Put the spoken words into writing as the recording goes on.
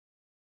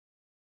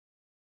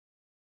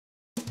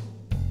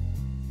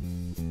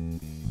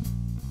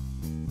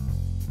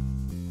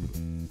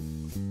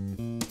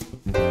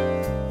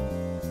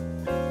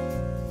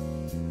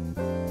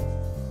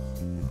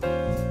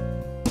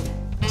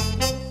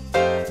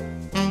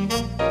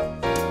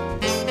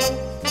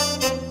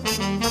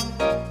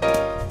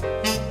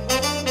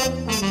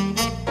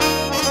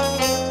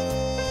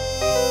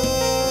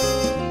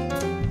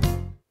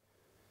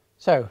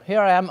So here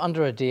I am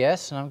under a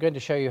DS and I'm going to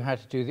show you how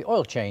to do the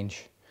oil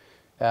change.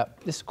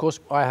 This, of course,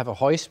 I have a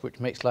hoist which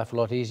makes life a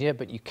lot easier,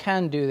 but you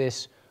can do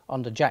this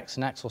under jacks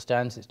and axle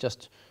stands. It's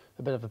just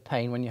a bit of a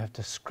pain when you have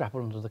to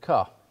scrabble under the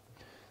car.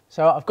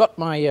 So I've got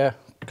my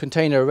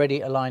container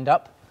already lined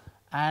up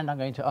and I'm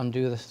going to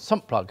undo the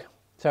sump plug.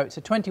 So it's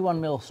a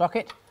 21mm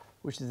socket,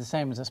 which is the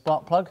same as a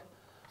spark plug.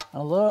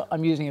 Although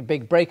I'm using a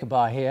big breaker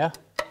bar here,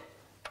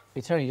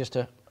 it's only just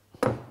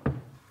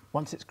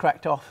once it's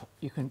cracked off,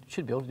 you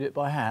should be able to do it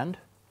by hand.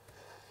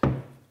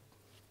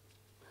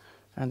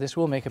 And this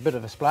will make a bit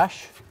of a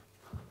splash.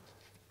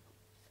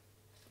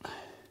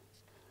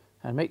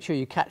 And make sure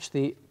you catch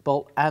the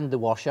bolt and the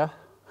washer,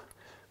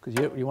 because you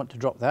don't really want to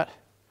drop that.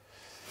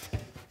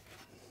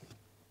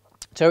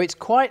 So it's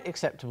quite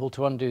acceptable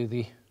to undo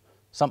the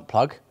sump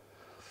plug.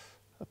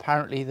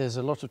 Apparently there's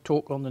a lot of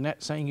talk on the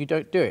net saying you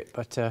don't do it,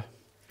 but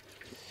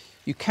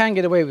you can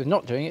get away with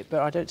not doing it,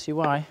 but I don't see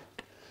why.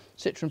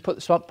 Citroen put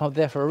the sump plug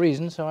there for a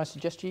reason, so I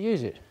suggest you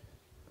use it.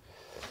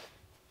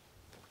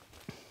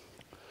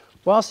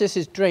 Whilst this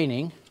is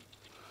draining,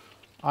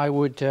 I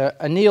would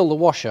anneal the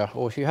washer,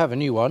 or if you have a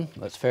new one,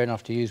 that's fair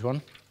enough to use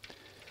one.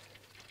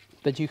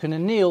 But you can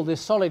anneal the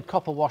solid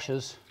copper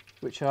washers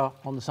which are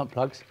on the sump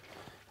plugs.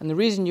 And the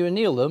reason you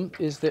anneal them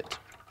is that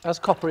as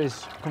copper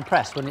is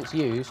compressed when it's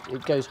used,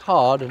 it goes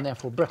hard and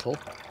therefore brittle.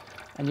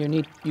 And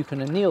you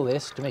can anneal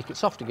this to make it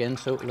soft again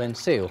so it will then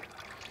seal.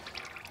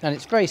 And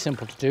it's very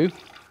simple to do.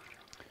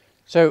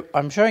 So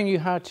I'm showing you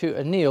how to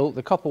anneal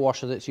the copper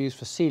washer that's used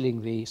for sealing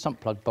the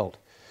sump plug bolt.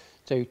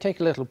 So you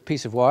take a little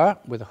piece of wire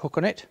with a hook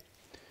on it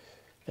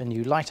and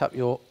you light up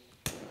your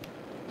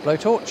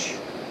blowtorch,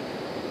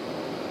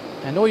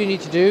 and all you need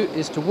to do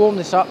is to warm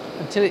this up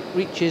until it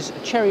reaches a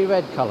cherry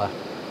red colour.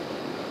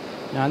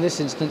 Now in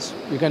this instance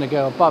you're going to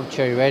go above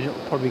cherry red, it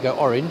will probably go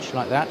orange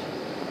like that,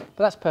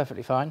 but that's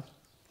perfectly fine.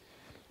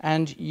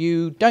 And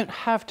you don't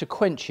have to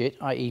quench it,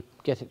 i.e.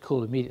 get it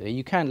cool immediately.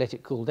 You can let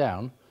it cool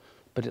down,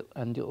 but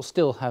it'll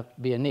still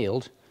be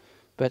annealed,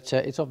 but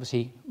it's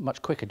obviously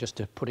much quicker just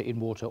to put it in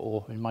water,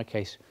 or in my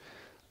case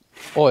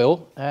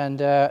oil, and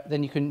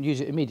then you can use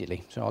it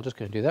immediately. So I'll just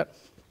go and do that.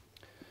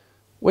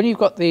 When you've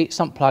got the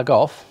sump plug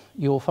off,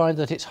 you'll find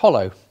that it's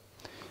hollow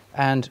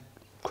and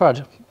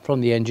crud from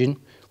the engine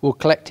will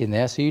collect in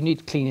there, so you need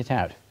to clean it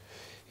out.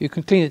 You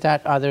can clean it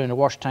out either in a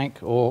wash tank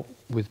or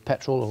with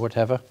petrol or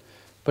whatever,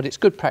 but it's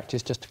good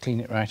practice just to clean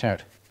it right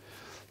out.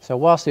 So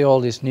whilst the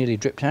oil is nearly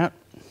dripped out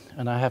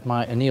and I have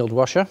my annealed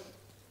washer,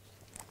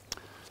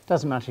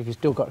 doesn't matter if you've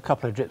still got a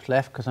couple of drips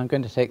left because I'm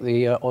going to take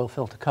the oil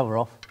filter cover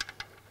off,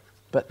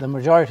 but the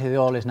majority of the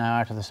oil is now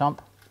out of the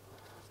sump.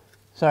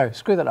 So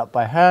screw that up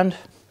by hand,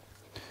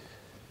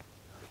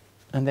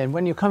 and then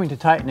when you're coming to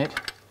tighten it,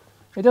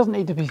 it doesn't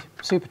need to be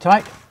super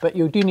tight, but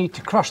you do need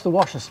to crush the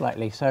washer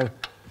slightly. So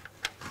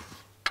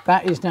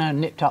that is now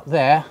nipped up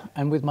there,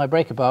 and with my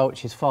breaker bar,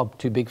 which is far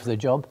too big for the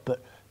job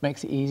but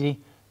makes it easy,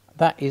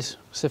 that is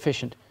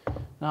sufficient.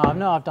 Now I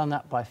know I've done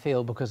that by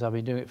feel because I've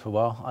been doing it for a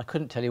while. I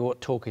couldn't tell you what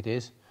torque it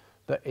is,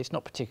 but it's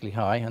not particularly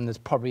high, and there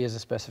probably is a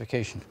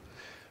specification.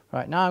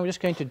 Right, now I'm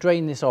just going to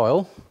drain this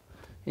oil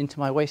into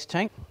my waste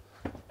tank,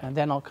 and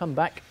then I'll come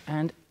back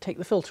and take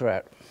the filter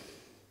out.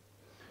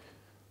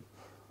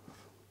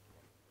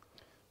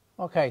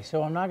 Okay,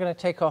 so I'm now going to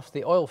take off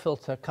the oil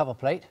filter cover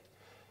plate,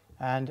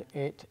 and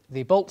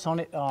the bolts on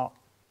it are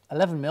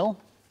 11mm,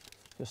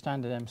 your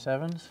standard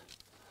M7s,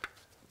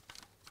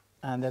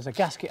 and there's a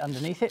gasket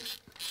underneath it,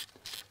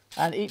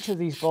 and each of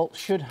these bolts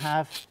should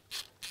have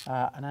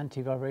an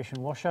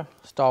anti-vibration washer,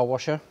 star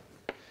washer,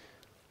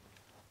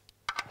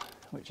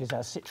 which is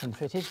as Citroen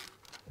fitted,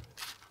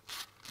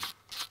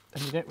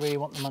 and you don't really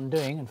want them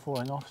undoing and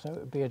falling off, so it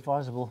would be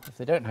advisable, if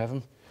they don't have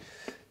them,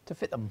 to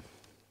fit them.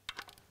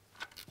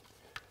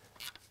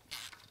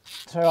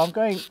 So I'm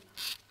going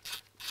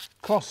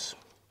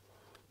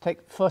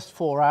take the first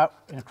 4 out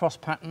in a cross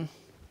pattern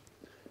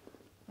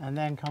and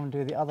then come and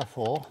do the other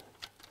 4.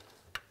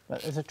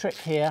 But there's a trick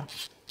here.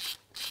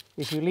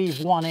 If you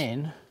leave one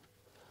in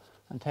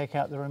and take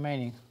out the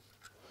remaining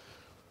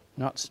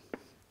nuts,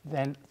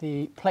 then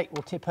the plate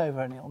will tip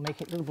over and it will make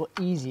it a little bit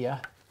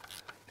easier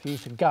for you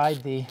to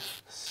guide the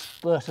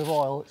spurt of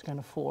oil that's going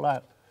to fall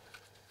out,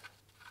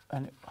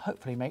 and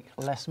hopefully make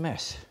less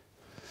mess.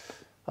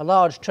 A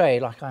large tray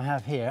like I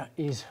have here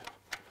is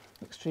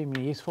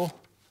extremely useful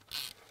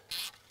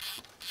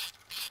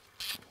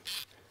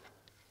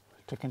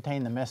to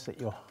contain the mess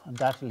that you're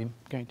undoubtedly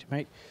going to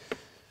make.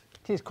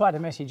 It is quite a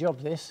messy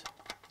job, this,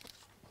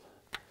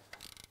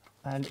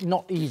 and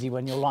not easy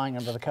when you're lying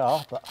under the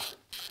car, but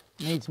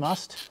needs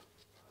must.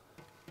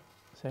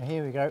 So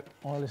here we go,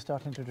 oil is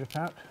starting to drip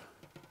out.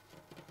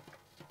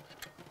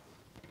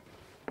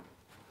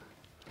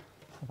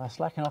 If I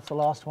slacken off the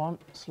last one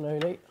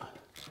slowly,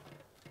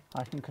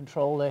 I can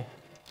control the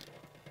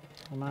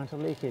amount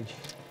of leakage.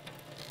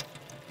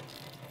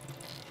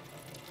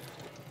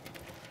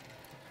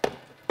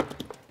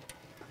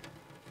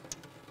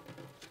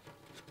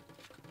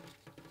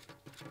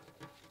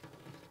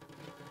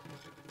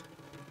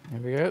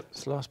 There we go,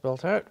 it's the last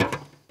bolt out.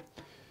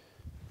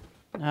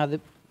 Now the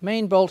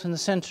main bolt in the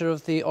centre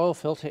of the oil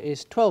filter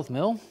is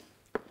 12mm.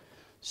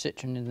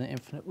 Citroen in the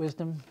infinite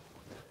wisdom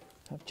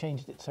have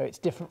changed it so it's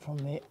different from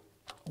the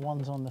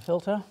ones on the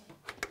filter.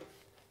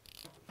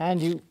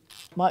 And you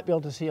might be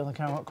able to see on the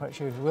camera, I'm not quite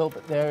sure if you will,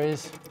 but there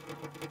is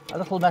a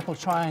little metal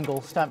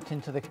triangle stamped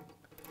into the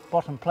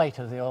bottom plate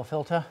of the oil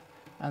filter,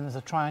 and there's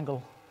a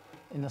triangle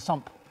in the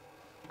sump,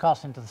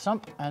 cast into the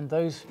sump, and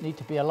those need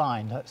to be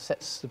aligned. That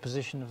sets the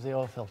position of the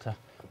oil filter,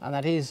 and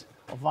that is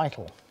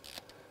vital.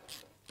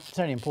 It's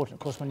only important, of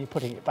course, when you're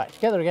putting it back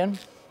together again,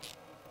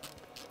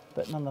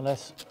 but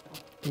nonetheless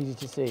easy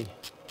to see.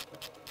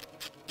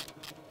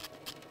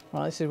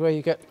 Right, this is where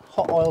you get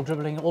hot oil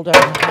dribbling all down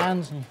your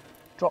hands, and you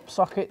drop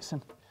sockets,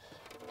 and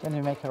then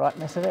you make a right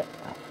mess of it.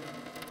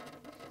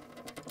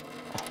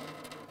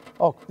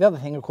 Oh, the other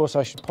thing, of course,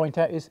 I should point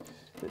out is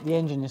that the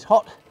engine is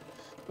hot,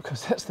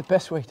 because that's the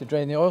best way to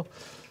drain the oil,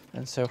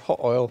 and so hot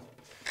oil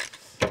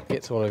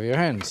gets all over your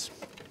hands.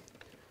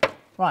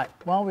 Right,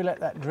 while we let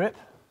that drip,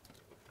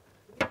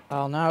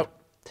 I'll now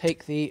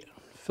take the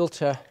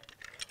filter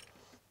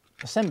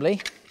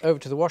assembly over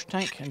to the wash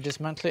tank and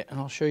dismantle it, and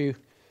I'll show you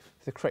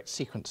the correct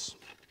sequence.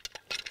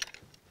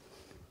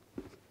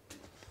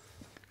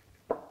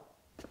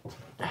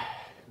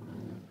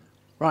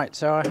 Right,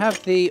 so I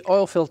have the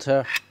oil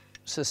filter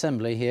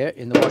assembly here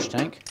in the wash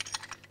tank,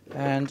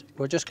 and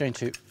we're just going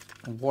to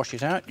wash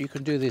it out. You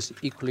can do this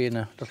equally in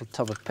a little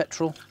tub of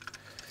petrol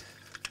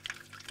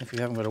if you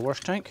haven't got a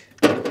wash tank.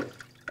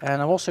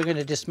 And I'm also going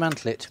to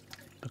dismantle it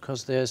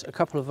because there's a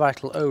couple of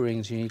vital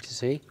O-rings you need to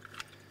see.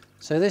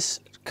 So this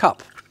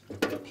cup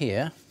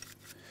here,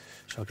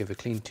 which I'll give a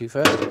clean to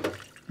first,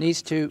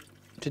 needs to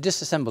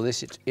disassemble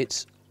this.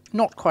 It's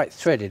not quite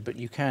threaded, but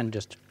you can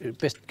just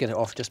best get it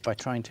off just by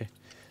trying to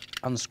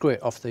unscrew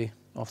it off the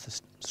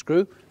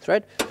screw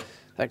thread.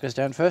 That goes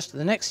down first.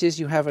 The next is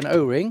you have an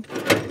O-ring,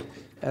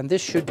 and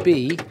this should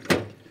be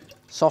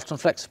soft and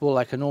flexible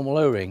like a normal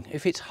O-ring.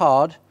 If it's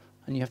hard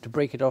and you have to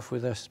break it off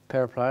with a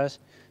pair of pliers,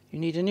 you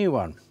need a new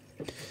one.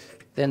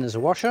 Then there's a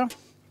washer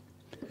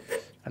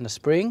and a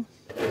spring,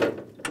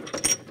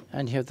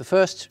 and you have the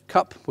first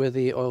cup where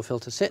the oil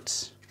filter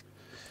sits.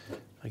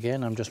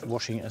 Again, I'm just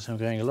washing it as I'm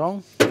going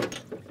along.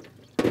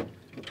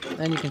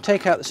 Then you can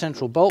take out the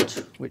central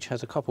bolt, which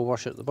has a copper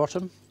washer at the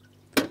bottom,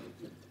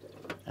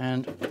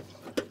 and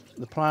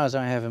the pliers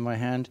I have in my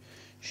hand,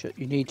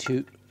 you need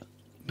to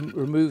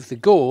remove the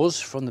gauze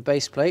from the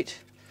base plate,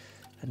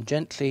 and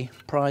gently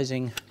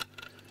prising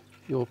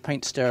your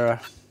paint stirrer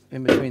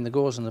in between the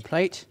gauze and the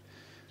plate,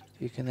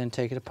 you can then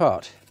take it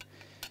apart.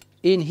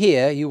 In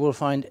here you will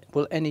find,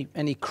 well, any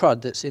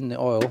crud that's in the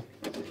oil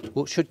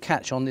should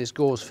catch on this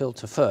gauze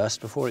filter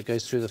first before it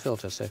goes through the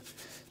filter, so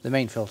the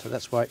main filter,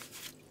 that's why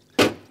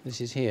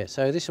this is here.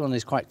 So this one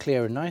is quite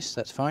clear and nice,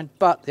 that's fine,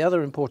 but the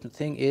other important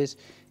thing is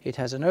it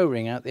has an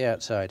O-ring out the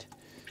outside.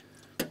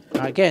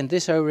 Now again,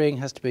 this O-ring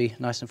has to be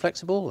nice and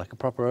flexible, like a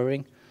proper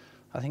O-ring.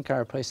 I think I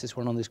replaced this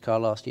one on this car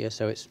last year,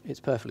 so it's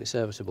perfectly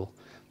serviceable.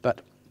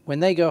 But when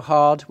they go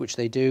hard, which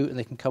they do, and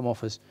they can come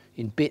off as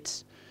in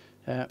bits,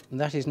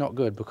 that is not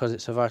good because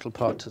it's a vital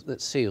part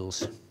that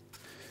seals.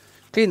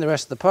 Clean the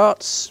rest of the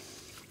parts.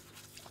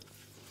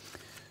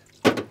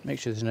 Make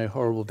sure there's no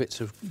horrible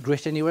bits of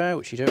grit anywhere,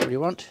 which you don't really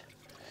want.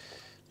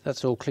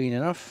 That's all clean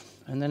enough,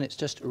 and then it's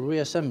just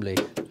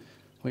reassembly,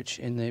 which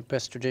in the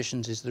best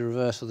traditions is the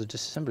reverse of the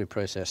disassembly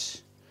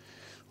process,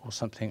 or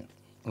something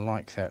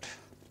like that.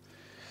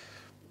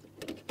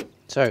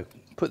 So,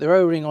 put the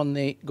O-ring on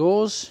the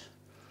gauze,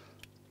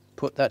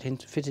 put that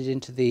fitted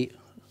into the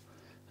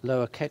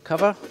lower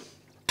cover.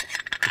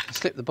 You can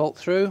slip the bolt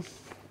through.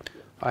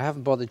 I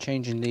haven't bothered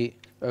changing the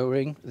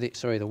O-ring,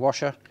 the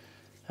washer,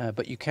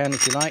 but you can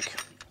if you like,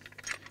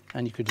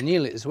 and you could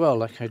anneal it as well,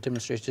 like I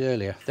demonstrated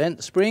earlier. Then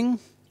the spring,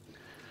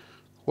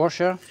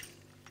 washer,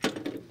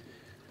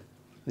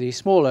 the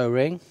small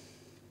O-ring,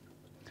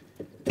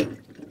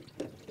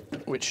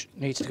 which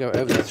needs to go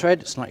over the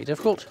thread, slightly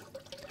difficult,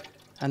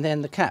 and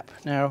then the cap.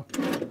 Now,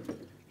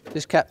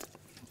 this cap,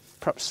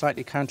 perhaps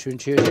slightly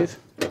counterintuitive,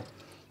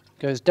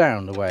 goes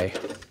down the way,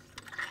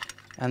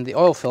 and the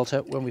oil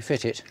filter, when we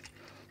fit it,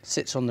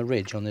 sits on the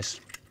ridge on this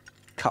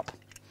cup.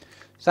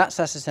 So that's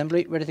that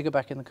assembly, ready to go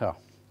back in the car.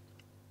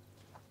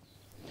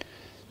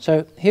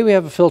 So here we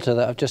have a filter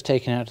that I've just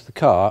taken out of the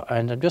car,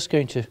 and I'm just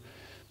going to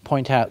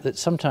point out that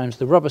sometimes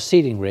the rubber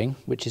sealing ring,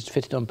 which is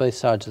fitted on both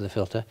sides of the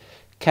filter,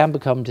 can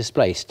become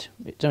displaced.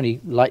 It's only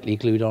lightly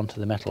glued onto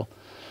the metal,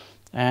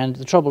 and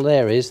the trouble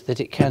there is that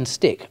it can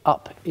stick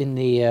up in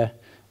the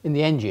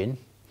engine,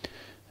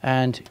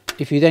 and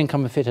if you then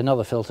come and fit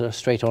another filter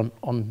straight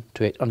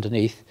onto it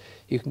underneath,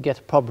 you can get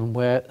a problem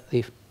where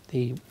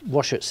the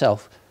washer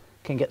itself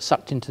can get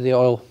sucked into the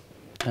oil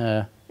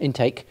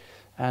intake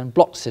and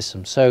block the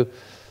system. So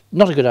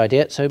not a good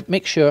idea, so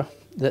make sure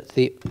that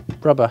the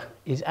rubber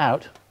is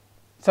out.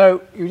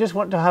 So you just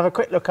want to have a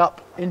quick look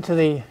up into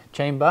the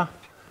chamber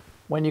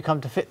when you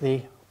come to fit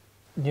the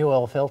new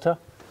oil filter.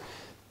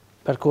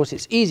 But of course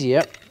it's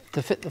easier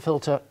to fit the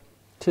filter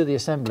to the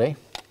assembly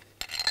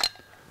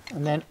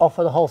and then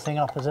offer the whole thing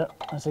up as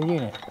a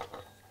unit.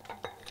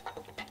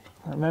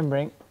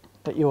 Remembering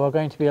that you are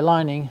going to be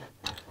aligning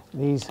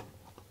these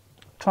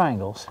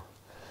triangles.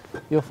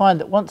 You'll find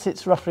that once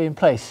it's roughly in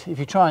place, if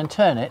you try and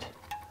turn it,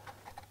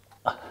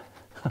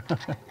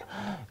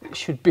 it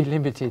should be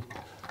limited.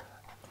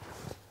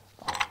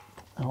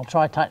 I'll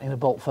try tightening the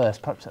bolt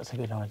first, perhaps that's a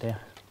good idea.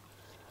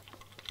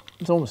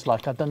 It's almost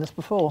like I've done this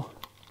before.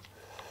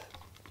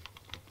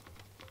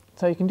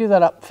 So you can do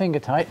that up finger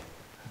tight,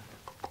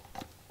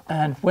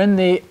 and when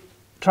the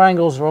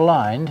triangles are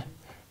aligned,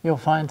 you'll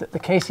find that the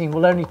casing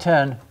will only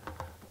turn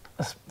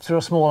through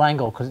a small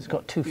angle because it's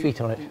got 2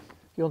 feet on it.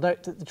 You'll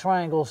note that the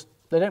triangles,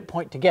 they don't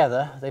point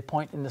together, they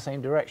point in the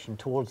same direction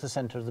towards the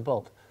centre of the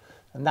bolt,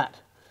 and that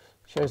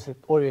shows the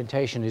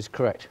orientation is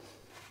correct.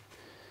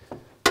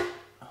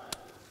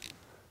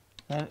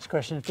 Then it's a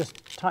question of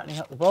just tightening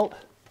up the bolt,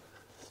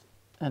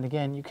 and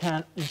again you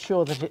can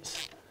ensure that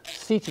it's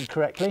seated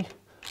correctly,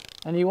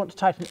 and you want to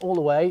tighten it all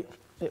the way.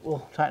 It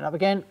will tighten up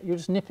again. You're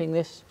just nipping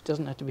this, it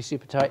doesn't have to be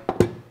super tight,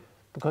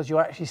 because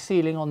you're actually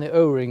sealing on the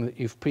O-ring that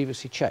you've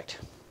previously checked.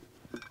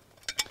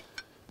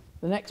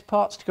 The next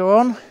parts to go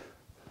on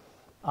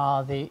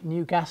are the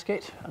new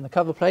gasket and the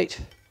cover plate.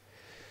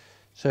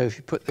 So if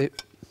you put the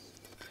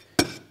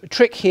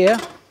trick here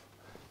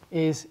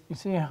is, you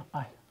see,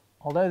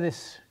 although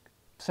this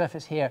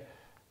surface here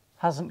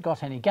hasn't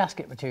got any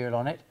gasket material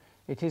on it,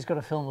 it has got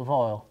a film of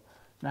oil.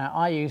 Now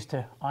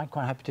I'm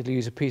quite happy to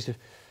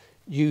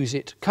use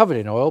it covered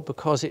in oil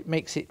because it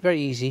makes it very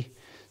easy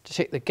to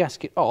take the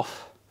gasket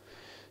off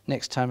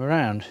next time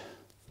around.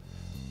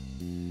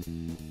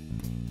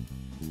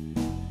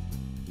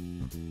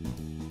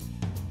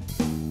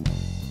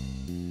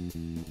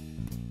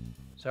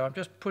 So I'm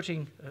just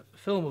putting a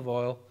film of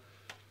oil,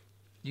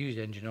 used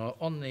engine oil,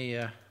 on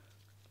the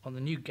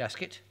new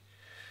gasket,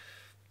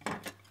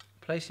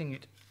 placing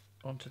it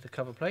onto the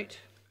cover plate,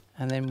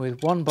 and then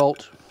with one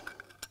bolt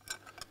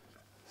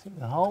through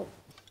the hole,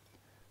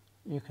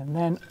 you can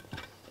then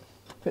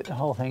fit the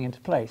whole thing into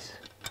place.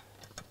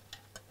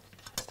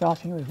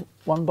 Starting with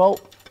one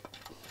bolt,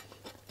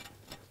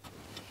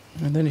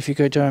 and then if you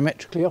go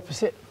diametrically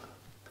opposite,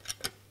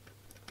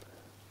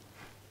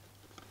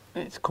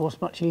 it's of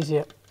course much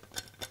easier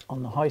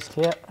on the hoist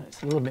here.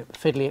 It's a little bit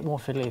fiddly, more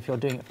fiddly if you're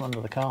doing it from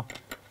under the car.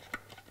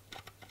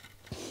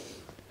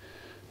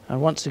 And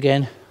once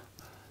again,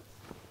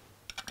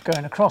 go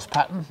in a cross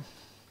pattern,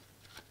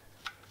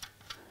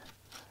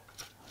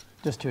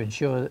 just to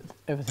ensure that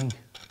everything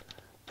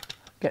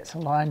gets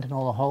aligned and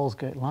all the holes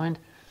get aligned.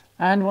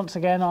 And once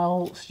again,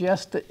 I'll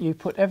suggest that you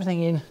put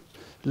everything in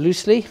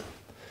loosely.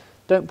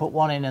 Don't put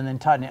one in and then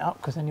tighten it up,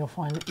 because then you'll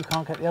find that you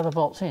can't get the other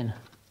bolts in.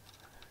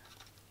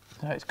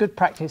 So it's good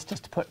practice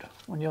just to put,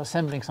 when you're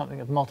assembling something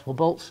with multiple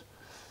bolts,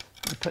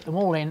 you put them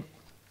all in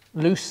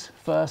loose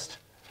first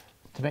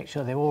to make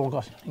sure they've all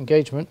got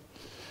engagement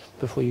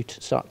before you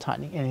start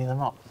tightening any of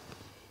them up.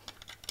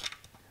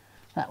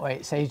 That way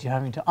it saves you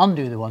having to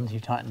undo the ones you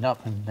tightened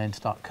up and then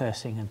start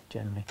cursing and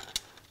generally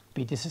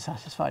be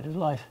dissatisfied with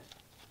life.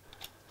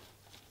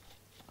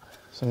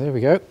 So there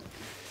we go.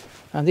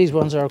 And these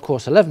ones are of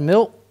course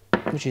 11mm,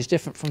 which is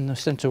different from the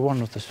centre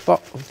one of the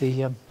spot of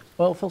the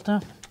oil filter.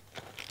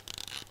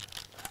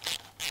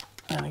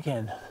 And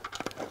again,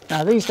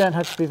 now these don't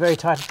have to be very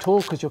tight at all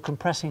because you're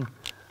compressing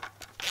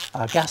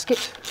a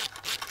gasket,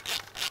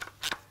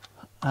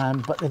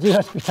 but they do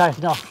have to be tight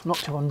enough not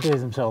to undo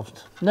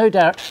themselves. No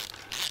doubt,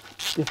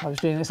 if I was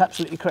doing this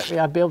absolutely correctly,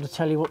 I'd be able to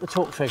tell you what the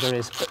torque figure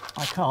is, but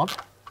I can't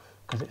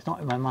because it's not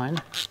in my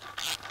mind.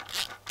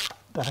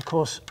 But of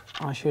course,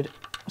 I should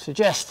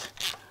suggest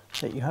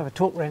that you have a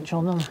torque wrench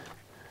on them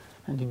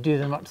and you do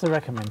them up to the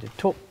recommended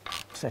torque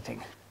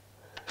setting.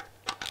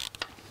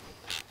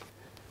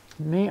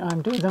 Me,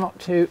 I'm doing them up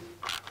to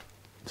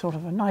sort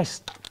of a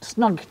nice,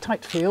 snug,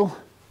 tight feel,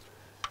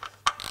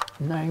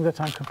 knowing that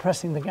I'm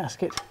compressing the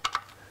gasket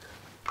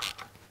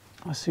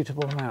a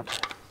suitable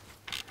amount.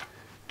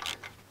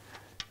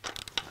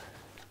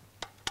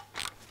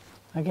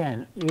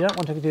 Again, you don't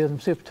want to do them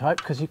super tight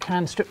because you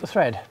can strip the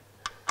thread,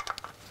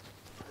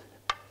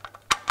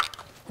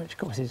 which of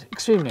course is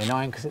extremely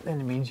annoying because it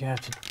then means you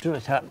have to drill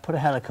it out and put a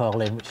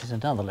helicoil in, which is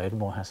another load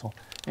more hassle.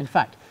 In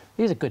fact,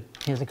 here's a good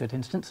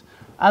instance.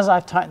 As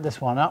I've tightened this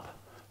one up,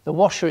 the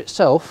washer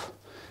itself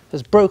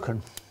has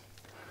broken.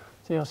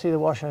 So you'll see the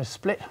washer is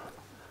split.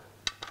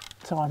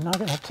 So I'm now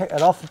going to have to take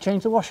that off and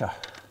change the washer.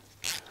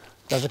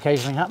 Does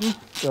occasionally happen.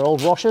 They're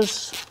old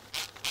washers.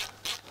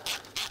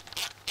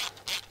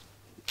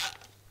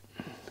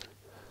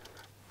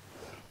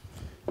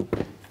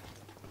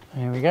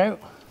 Here we go.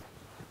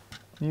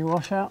 New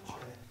washout.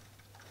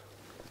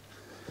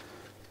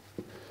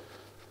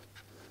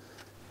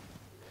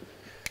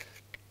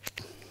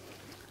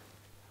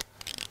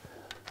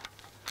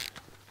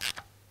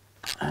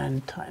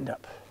 And tightened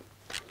up.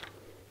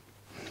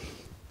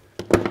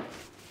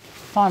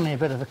 Finally, a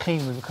bit of a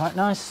clean would be quite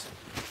nice.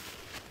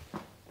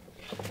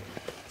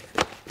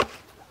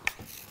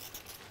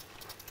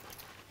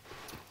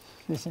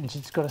 This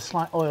engine's got a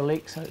slight oil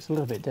leak, so it's a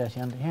little bit dirty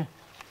under here.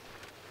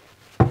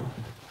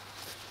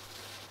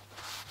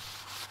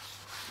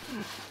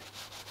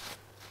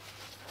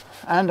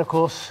 And of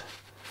course,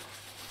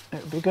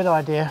 it would be a good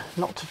idea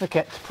not to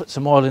forget to put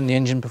some oil in the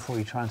engine before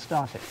you try and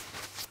start it,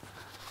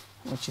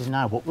 which is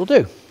now what we'll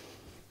do.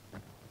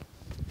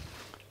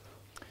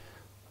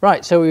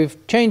 Right, so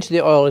we've changed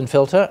the oil in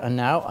filter, and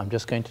now I'm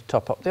just going to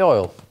top up the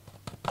oil.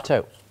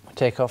 So I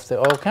take off the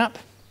oil cap,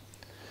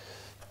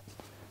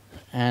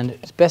 and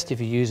it's best if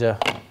you use a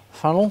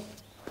funnel.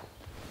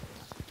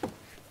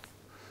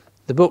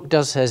 The book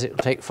does says it will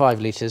take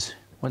 5 litres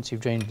once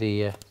you've changed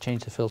the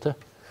filter.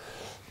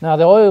 Now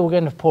the oil we're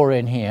going to pour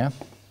in here,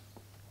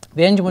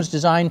 the engine was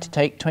designed to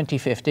take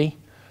 2050,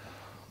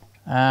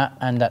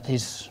 and that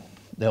is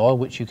the oil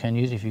which you can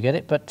use if you get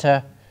it, but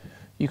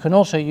you can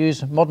also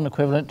use modern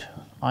equivalent.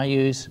 I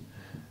use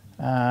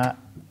a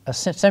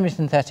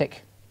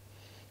semi-synthetic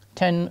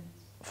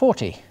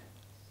 1040,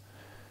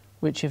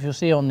 which if you'll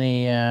see on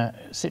the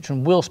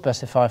Citroen will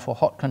specify for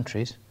hot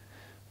countries,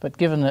 but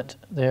given that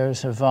there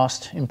is a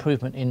vast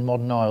improvement in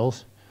modern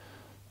oils,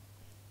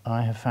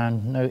 I have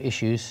found no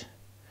issues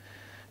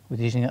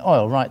with using the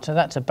oil. Right, so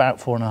that's about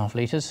 4.5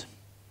 litres.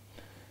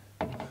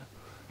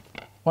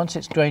 Once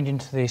it's drained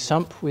into the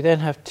sump, we then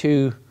have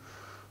to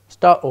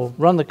start or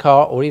run the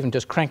car, or even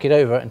just crank it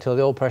over until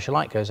the oil pressure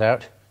light goes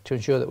out to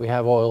ensure that we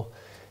have oil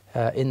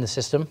in the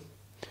system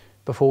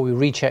before we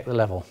recheck the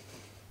level.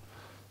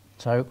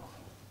 So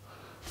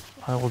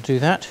I will do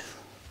that.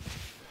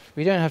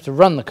 We don't have to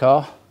run the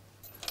car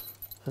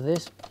for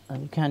this,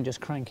 and you can just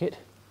crank it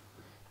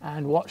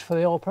and watch for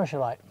the oil pressure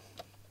light.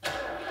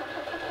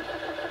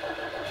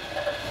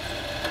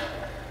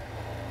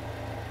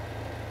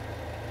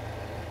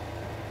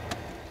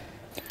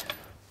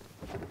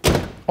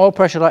 Oil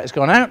pressure light has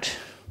gone out,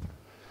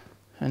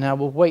 and now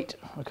we'll wait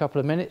a couple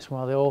of minutes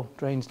while the oil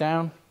drains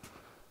down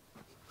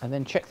and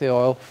then check the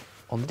oil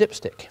on the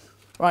dipstick.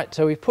 Right,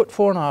 so we've put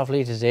 4.5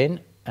 litres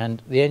in,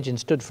 and the engine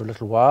stood for a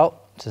little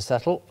while to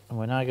settle, and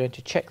we're now going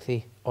to check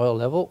the oil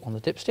level on the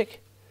dipstick.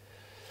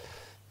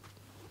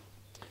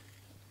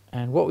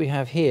 And what we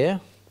have here,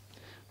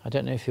 I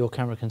don't know if your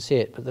camera can see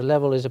it, but the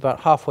level is about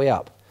halfway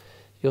up.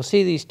 You'll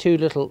see these two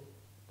little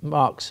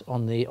marks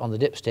on the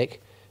dipstick,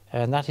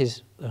 and that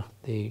is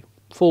the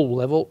full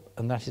level,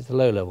 and that is the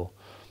low level.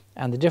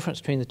 And the difference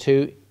between the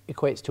two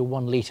equates to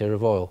 1 litre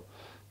of oil.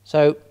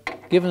 So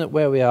given that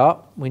where we are,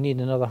 we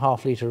need another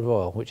half litre of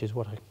oil, which is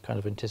what I kind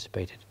of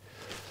anticipated.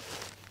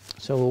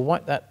 So we'll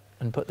wipe that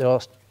and put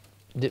the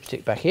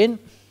dipstick back in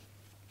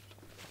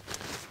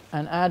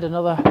and add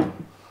another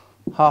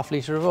half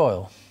litre of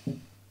oil.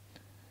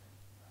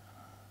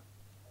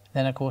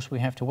 Then of course we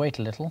have to wait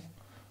a little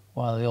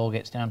while the oil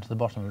gets down to the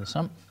bottom of the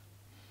sump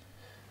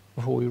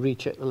before we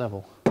recheck the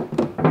level.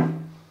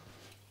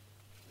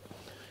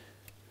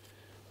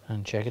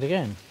 And check it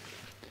again.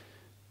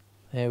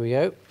 There we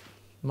go.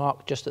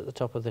 Mark just at the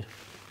top of the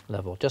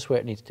level, just where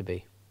it needs to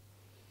be.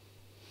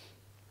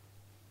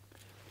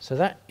 So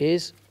that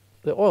is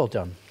the oil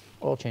done.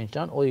 Oil change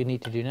done. All you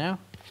need to do now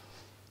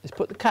is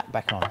put the cap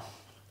back on.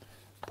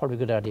 Probably a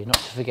good idea not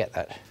to forget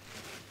that.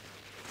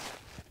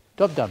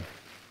 Job done.